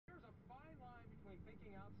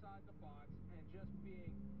outside the box and just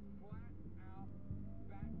being flat out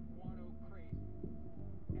bat guano crazy.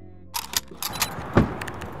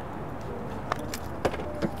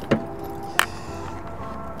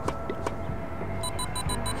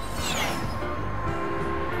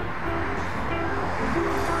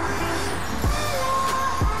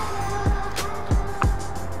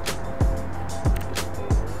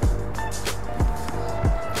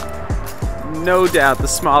 No doubt the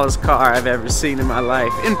smallest car I've ever seen in my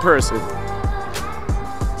life, in person.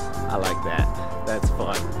 I like that. That's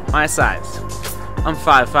fun. My size. I'm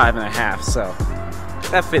 5'5" and a half, so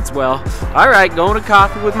that fits well. Alright, going to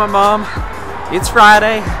coffee with my mom. It's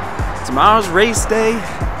Friday. Tomorrow's race day.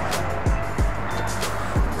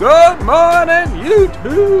 Good morning,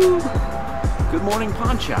 YouTube! Good morning,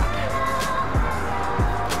 pawn shop.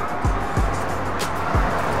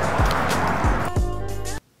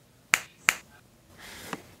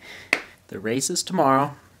 The race is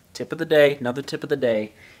tomorrow. Tip of the day, another tip of the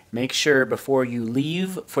day. Make sure before you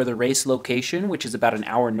leave for the race location, which is about an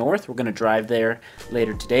hour north, we're going to drive there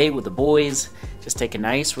later today with the boys. Just take a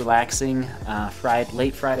nice, relaxing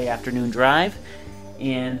late Friday afternoon drive.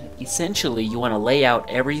 And essentially, you want to lay out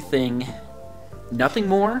everything, nothing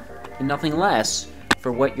more and nothing less,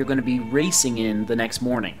 for what you're going to be racing in the next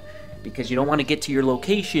morning. Because you don't want to get to your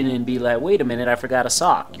location and be like, wait a minute, I forgot a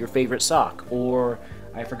sock, your favorite sock, or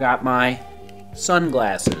I forgot my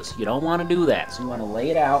sunglasses. You don't want to do that, so you want to lay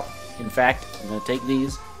it out. In fact, I'm going to take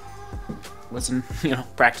these, listen,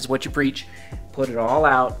 practice what you preach, put it all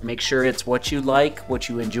out, make sure it's what you like, what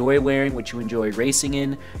you enjoy wearing, what you enjoy racing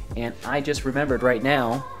in. And I just remembered right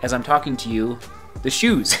now, as I'm talking to you, the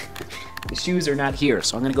shoes. The shoes are not here,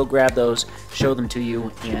 so I'm going to go grab those, show them to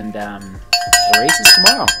you, and the race is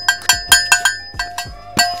tomorrow.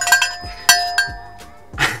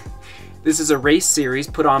 This is a race series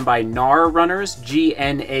put on by NAR runners,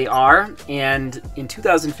 G-N-A-R, and in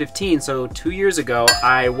 2015, so 2 years ago,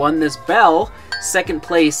 I won this bell, second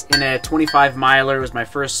place in a 25 miler. It was my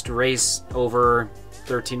first race over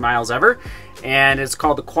 13 miles ever, and it's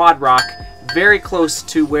called the Quad Rock, very close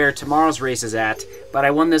to where tomorrow's race is at. But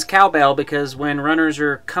I won this cowbell because when runners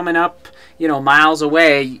are coming up, miles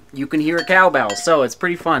away, you can hear a cowbell, so it's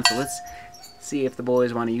pretty fun. So let's see if the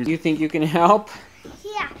boys want to use it. You think you can help?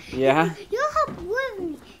 Yeah. Yeah? You help with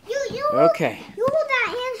me. You okay. You hold that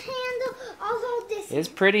handle. I'll hold this. It's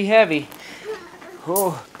pretty heavy.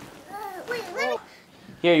 Oh. Wait, let me.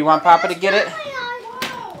 Here, you want Papa to get it?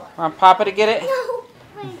 Want Papa to get it? No.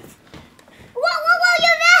 Wait. Whoa,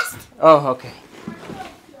 your vest. Oh, okay.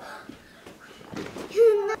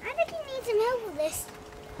 I think you need some help with this.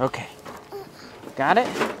 Okay. Got it?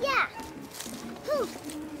 Yeah. Go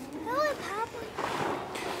ahead, Papa.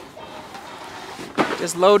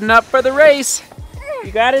 Just loading up for the race.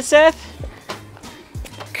 You got it, Seth?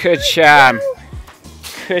 Good job.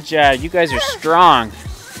 Good job. You guys are strong.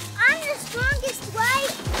 I'm the strongest, right?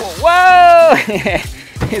 Whoa!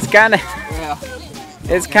 It's kind of...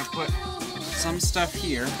 It's kind of... Put some stuff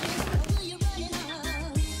here.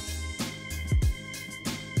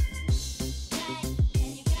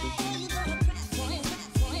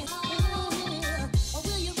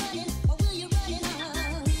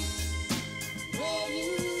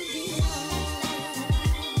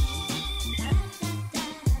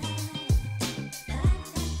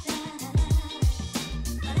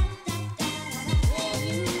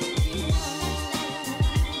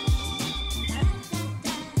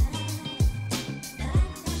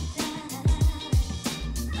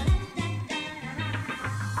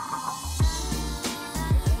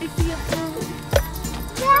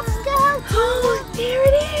 Oh, there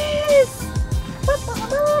it is!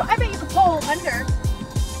 I bet you could pull under.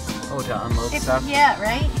 Oh, to unload stuff? Yeah,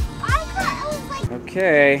 right? I was like...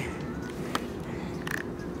 Okay.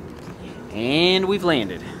 And we've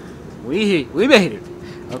landed. We made it.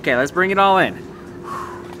 Okay, let's bring it all in.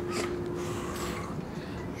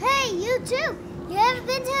 Hey, you too. You ever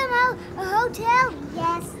been to a hotel?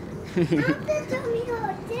 Yes. I've been to a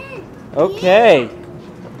hotel. Okay.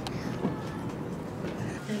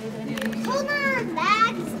 Hold on,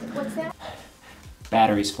 Max. What's that?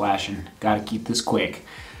 Battery's flashing. Gotta keep this quick.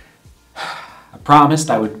 I promised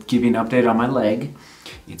I would give you an update on my leg.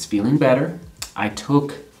 It's feeling better. I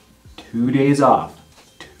took 2 days off.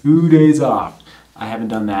 2 days off. I haven't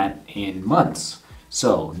done that in months.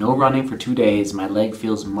 So, no running for 2 days. My leg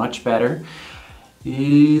feels much better.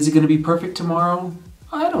 Is it going to be perfect tomorrow?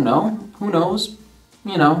 I don't know. Who knows?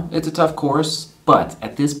 It's a tough course. But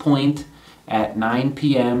at this point, at 9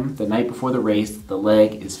 p.m., the night before the race, the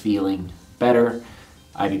leg is feeling better.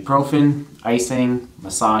 Ibuprofen, icing,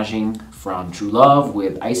 massaging from True Love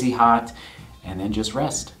with Icy Hot, and then just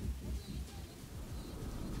rest.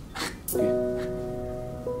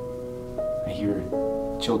 I hear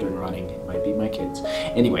children running. It might be my kids.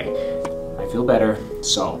 Anyway, I feel better,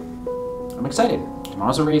 so I'm excited.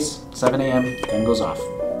 Tomorrow's a race, 7 a.m., gun goes off.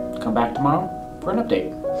 Come back tomorrow for an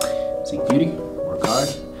update. Seek beauty, work hard,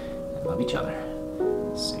 and love each other.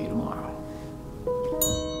 See you tomorrow.